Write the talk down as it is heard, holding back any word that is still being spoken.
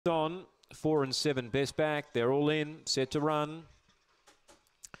On 4 and 7 best back. They're all in, set to run.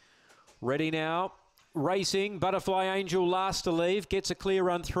 Ready now. Racing, Butterfly Angel last to leave, gets a clear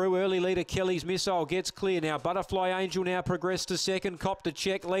run through. Early leader Kelly's Missile gets clear now. Butterfly Angel now progressed to second. Cop to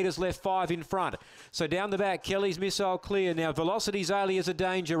check, leaders left 5 in front. So down the back, Kelly's Missile clear. Now Velocity Zalia is a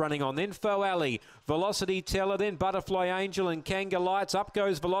danger running on. Then Faux Alley, Velocity Teller, then Butterfly Angel and Kanga Lights. Up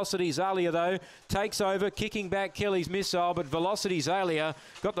goes Velocity Zalia though. Takes over, kicking back Kelly's Missile, but Velocity Zalia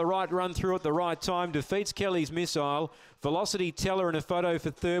got the right run through at the right time. Defeats Kelly's Missile. Velocity Teller in a photo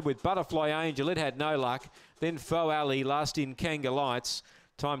for third with Butterfly Angel. It had no luck. Then Faux Alley, last in Kanga Lights.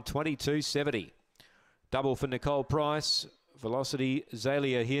 Time 22.70. Double for Nicole Price. Velocity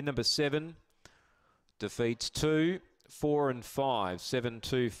Zalia here, number 7. Defeats 2, 4 and 5. 7,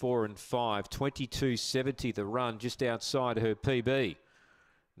 2, 4 and 5. 22.70 the run, just outside her PB.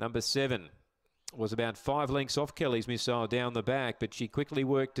 Number 7 was about 5 lengths off Kelly's Missile down the back, but she quickly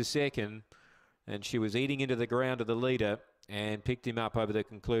worked to second. And she was eating into the ground of the leader and picked him up over the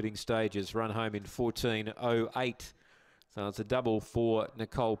concluding stages. Run home in 14.08. So it's a double for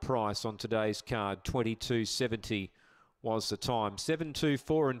Nicole Price on today's card. 22.70 was the time. 7, 2,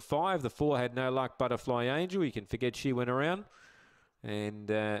 4 and 5. The 4 had no luck. Butterfly Angel. You can forget she went around.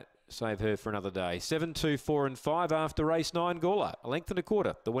 And save her for another day. 7, 2, 4 and 5 after race 9 Gawler. A length and a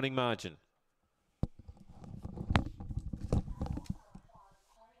quarter, the winning margin.